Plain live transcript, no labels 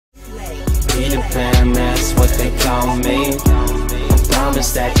fam, that's what they call me. I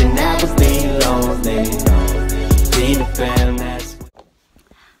promise that you'll never be lonely. Be the fam, that's.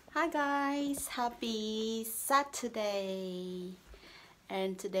 Hi guys, happy Saturday.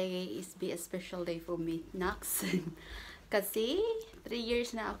 And today is be a special day for me, Nax. Kasi 3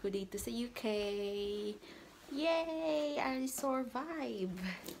 years na ako dito sa UK. Yay! I survive.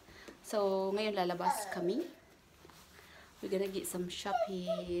 So, ngayon lalabas kami. We're gonna get some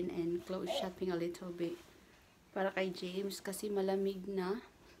shopping and clothes shopping a little bit. Para kay James kasi malamig na.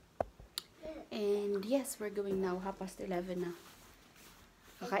 And yes, we're going now. 11:30 na.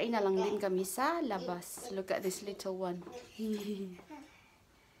 Kakain na lang din kami sa labas. Look at this little one.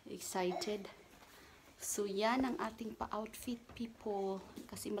 Excited. So, yan ang ating pa-outfit, people.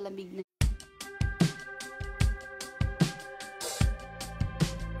 Kasi malamig na.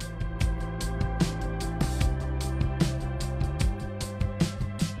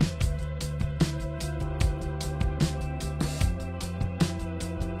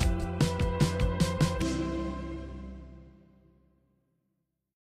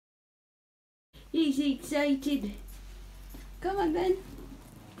 He's excited. Come on, Ben.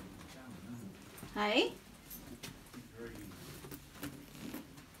 Hi.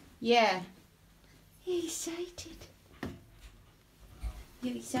 Yeah. He's excited.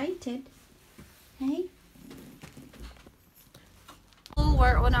 You excited? Hey. Oh,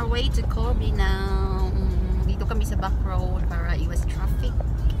 we're on our way to Kobe now. Dito kami sa back road para iwas traffic.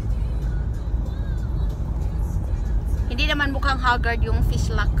 Hindi naman mukhang haggard yung fish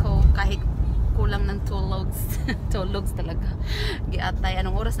lock ko kahit kulang ng tulogs. Tulogs talaga. Giatay.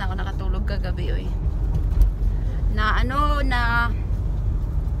 Anong oras na ako nakatulog kagabi, oy?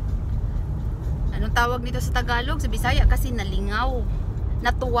 Anong tawag nito sa Tagalog? Sa Bisaya kasi nalingaw.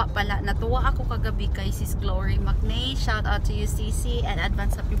 Natuwa pala. Natuwa ako kagabi kay Sis Glory McNay. Shout out to you, Sisi, and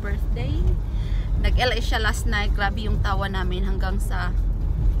advance happy birthday. Nag-LA siya last night. Grabe yung tawa namin hanggang sa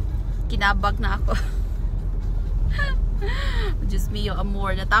kinabag na ako. Just mio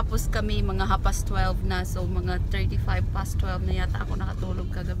amor. Natapos kami mga 12:30 na. So mga 12:35 na yata ako nakatulog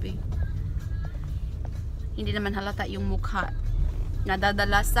kagabi. Hindi naman halata yung mukha.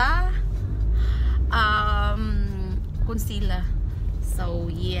 Nadadala sa concealer. So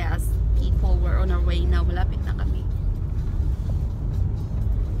yes, people, we're on our way now. Malapit na kami.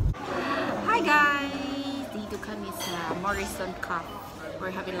 Hi guys! Dito kami sa Morrison Cup. We're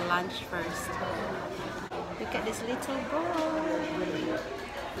having lunch first. Look at this little boy.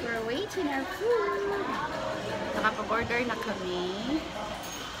 We're waiting our food. Nakapag-order na kami.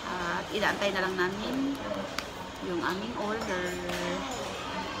 At inaantay na lang namin yung aming order.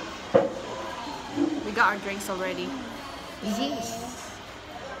 We got our drinks already. Yes.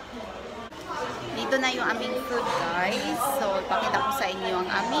 Dito na yung aming food, guys. So, ipakita ko sa inyo ang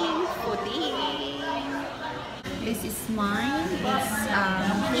aming fooding. This is mine. It's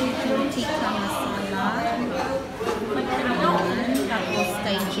chicken tikka masala. Tapos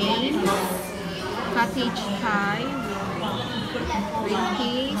kay James, cottage pie with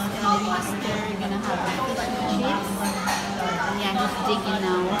peas and mustard. We're gonna have fish and chips. And yeah, he's digging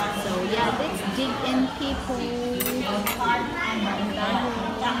now. So yeah, let's dig in, people.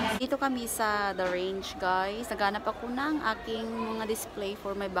 Dito kami sa The Range, guys. Naghanap ako ng aking mga display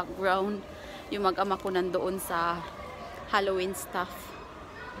for my background. Yung mag-ama ko nandoon sa Halloween stuff.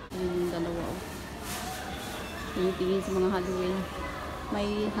 Yung dalawa. Tingin sa mga Halloween.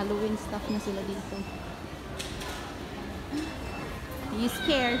 May Halloween stuff na sila dito. Are you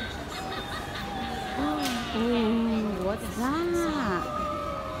scared? Oh, what's that?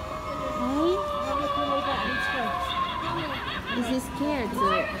 Hey? Is he scared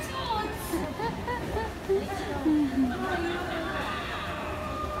too?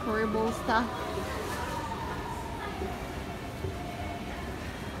 Horrible stuff.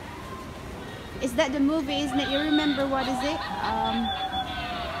 Is that the movie? Isn't it? You remember what is it?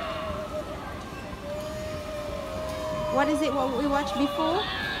 What is it? What we watched before?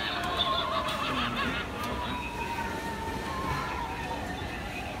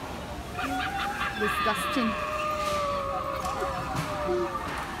 Disgusting.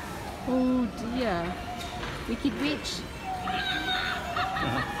 Oh dear. Wicked Witch.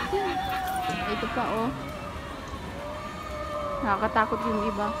 Ito pa, oh. Nakakatakot yung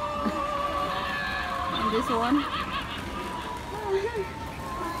iba. And this one.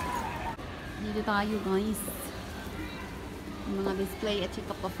 Dito tayo, guys. Yung mga display at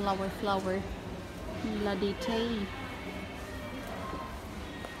sika pa flower. Nila detail.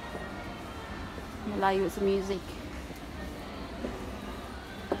 Malayo sa music.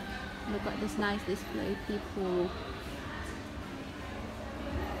 Look at this nice display, people.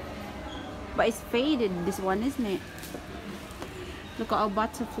 But it's faded, this one, isn't it? Look at our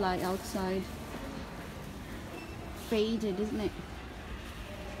butterfly outside. Faded, isn't it?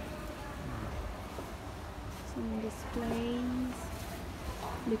 Some displays.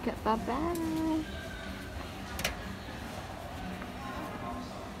 Look at Baba.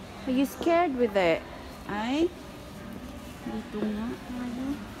 Are you scared with it? Ay? Dito nga tayo.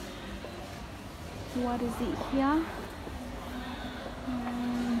 What is it here?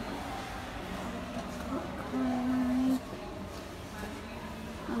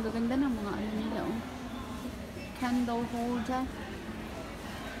 Ang gaganda ng mga ano nila, oh. Candle holder.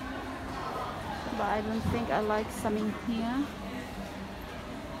 But I don't think I like some in here.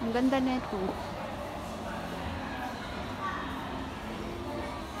 Ang ganda nito.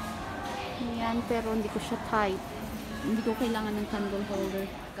 Yan, pero hindi ko siya tight. Hindi ko kailangan ng candle holder.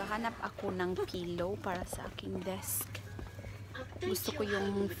 Kahanap ako ng pillow para sa aking desk. Gusto ko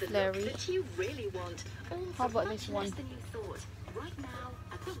yung flary. How about this one?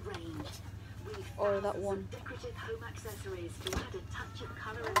 Or that one?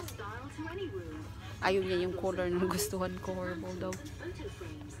 Ayaw niya yung color na gustuhan ko. Horrible daw.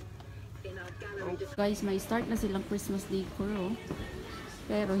 Oh, guys, may start na silang Christmas decor, oh.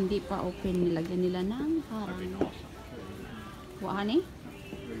 Pero hindi pa open. Nilagyan nila ng parang... What, honey?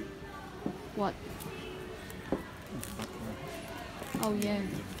 What? Oh, yeah.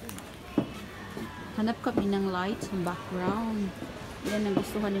 Hanap kami ng light sa background. Yan ang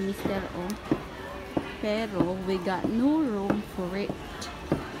gustuhan ni Mr. O. Pero, we got no room for it.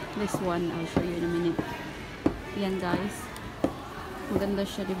 This one, I'll show you in a minute. Yan, guys. Maganda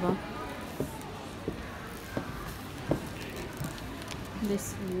siya, diba?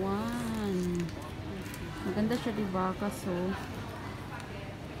 This one. Maganda siya, diba? Kaso,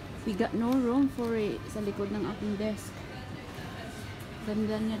 we got no room for it sa likod ng aking desk.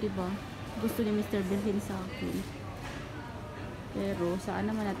 Ganda niya, diba? Gusto ni Mr. bilhin sa akin. Pero,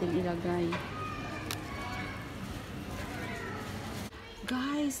 saan naman natin ilagay?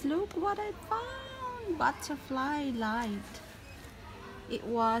 Guys, look what I found! Butterfly light. It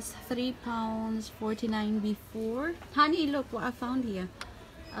was £3.49 before. Honey, look what I found here.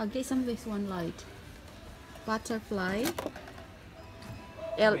 I'll get some of this one light. Butterfly.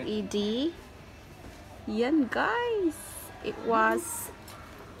 LED. Yan, guys. It was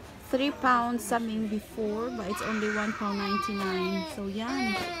 £3 something before, but it's only £1.99. So,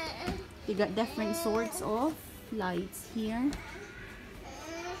 yan. You got different sorts of lights here.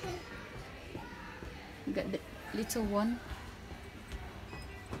 You got the little one.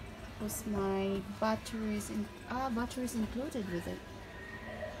 Was my batteries batteries included with it,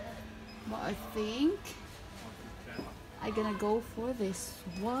 but I think I'm gonna go for this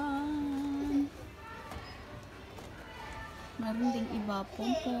one. Meron ding iba,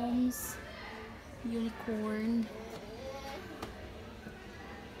 pom-poms, unicorn.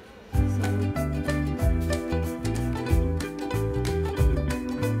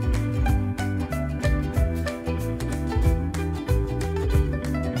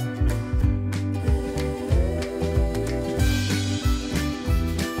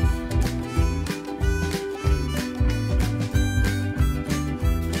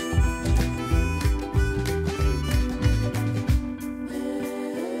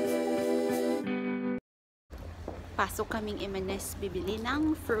 Pasok kaming M&S bibili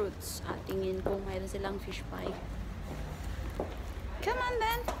ng fruits. At tingin ko mayroon silang fish pie. Come on,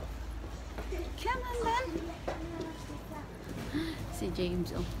 Ben! Come on, Ben! Si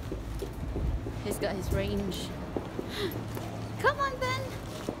James, oh. He's got his range. Come on, Ben!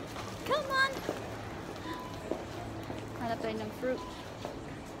 Come on! Hanap tayo ng fruit.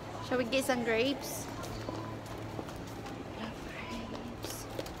 Shall we get some grapes?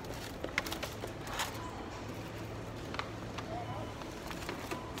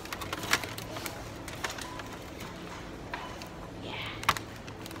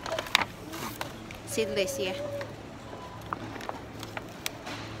 Seedless, yeah.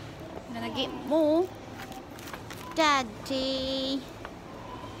 I'm gonna get more. Daddy!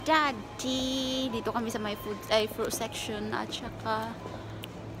 Daddy! Dito kami sa may fruit section at saka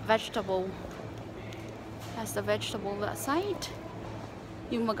vegetable. That's the vegetable that side.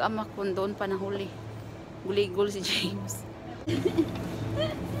 Yung mag-ama ko doon pa nahuli. Guligol si James.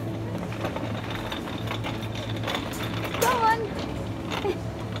 Come on!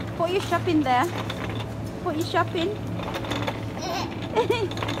 Put your shop in there. Put your shop in.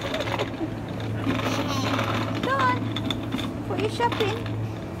 Come on. Put your shop in.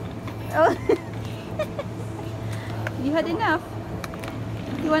 Oh. You had enough?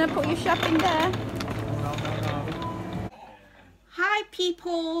 You want to put your shop in there? Hi,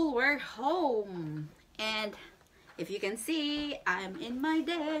 people, we're home. And if you can see, I'm in my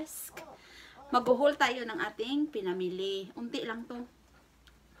desk. Mag-haul tayo ng ating pinamili. Unti lang to.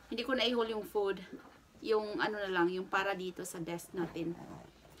 Hindi ko na i-haul yung food. Yung ano na lang, yung para dito sa desk natin.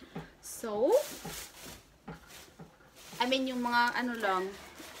 So, I mean yung mga ano lang,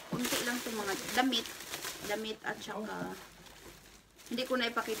 unti lang to mga damit at saka hindi ko na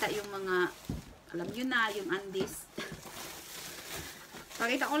ipakita yung mga, alam nyo na, yung undies.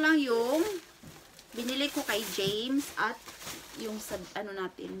 Pakita ko lang yung binili ko kay James at yung sa ano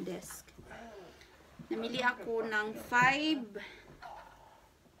natin desk. Namili ako ng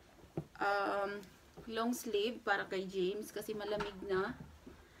 5 long sleeve para kay James kasi malamig na.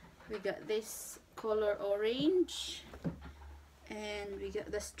 We got this color orange and we got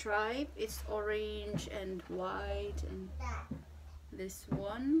the stripe. It's orange and white and this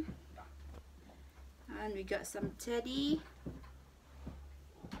one. And we got some teddy.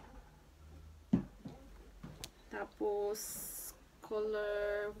 Tapos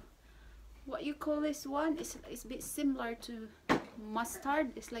color, what you call this one? It's a bit similar to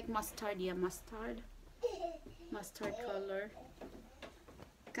mustard. It's like mustard, yeah, mustard color.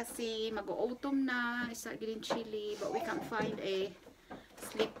 Kasi mag-autumn na, start getting chilly, but we can't find a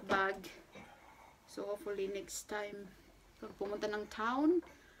sleep bag. So hopefully next time pag pumunta ng town.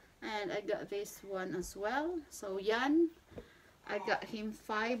 And I got this one as well. So yan, I got him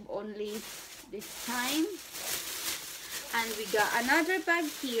 5 only this time. And we got another bag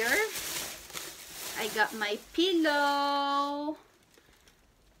here. I got my pillow.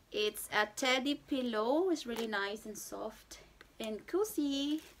 It's a teddy pillow. It's really nice and soft and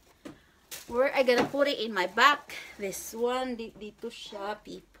cozy. Where I gonna put it in my back? This one, dito siya,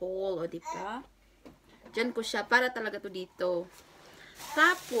 people, o diba? Diyan ko siya, para talaga to dito.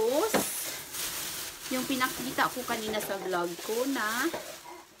 Tapos, yung pinakita ko kanina sa vlog ko na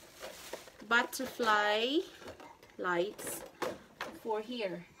butterfly lights for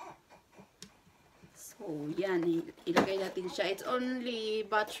here. So, yan. Ilagay natin siya. It's only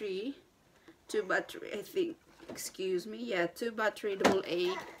battery. 2 battery, I think. Excuse me. Yeah, 2 battery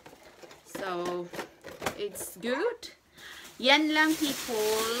AA. So, it's good. Yan lang,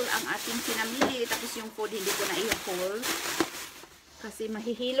 people, ang ating pinamili. Tapos yung food, hindi ko na i-haul. Kasi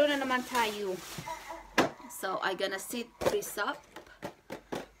mahihilo na naman tayo. So, I gonna set this up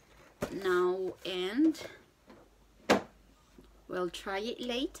now and we'll try it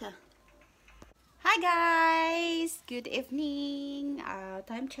later. Hi guys! Good evening!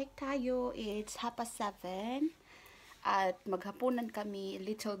 Time check tayo. It's 7:30. At maghapunan kami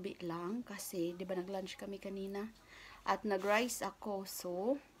little bit lang kasi di ba nag-lunch kami kanina. At nag-rice ako.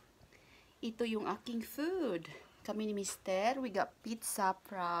 So, ito yung aking food. Kami ni Mister. We got pizza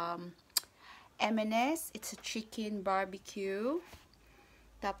from M&S. It's a chicken barbecue.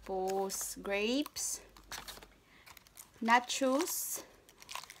 Tapos, grapes. Nachos.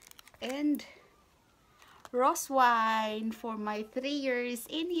 And rose wine for my 3 years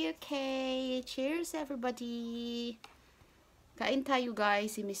in UK. Cheers everybody. Kain tayo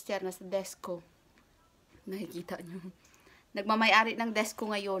guys. Si Mister nasa desk ko. Nakikita nyo. Nagmamayari ng desk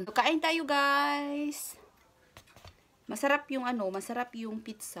ko ngayon. Kain tayo guys. Masarap yung masarap yung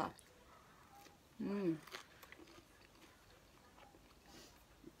pizza.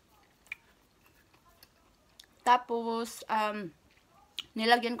 Tapos,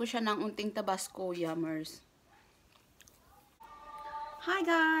 nilagyan ko siya ng unting tabasco, yummers. Hi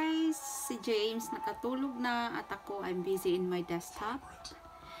guys! Si James nakatulog na at ako, I'm busy in my desktop.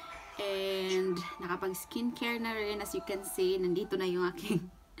 And nakapag-skincare na rin. As you can see, nandito na yung aking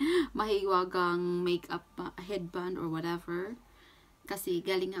mahiwagang makeup headband or whatever. Kasi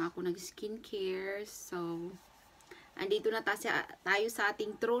galing nga ako nag-skincare. So, andito na tayo sa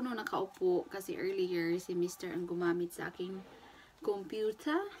ating trono nakaupo. Kasi earlier, si Mr. ang gumamit sa aking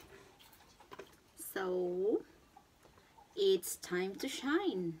computer. So, it's time to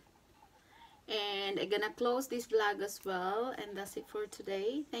shine. And I'm gonna close this vlog as well. And that's it for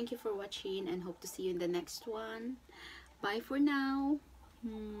today. Thank you for watching and hope to see you in the next one. Bye for now.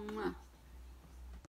 Mwah.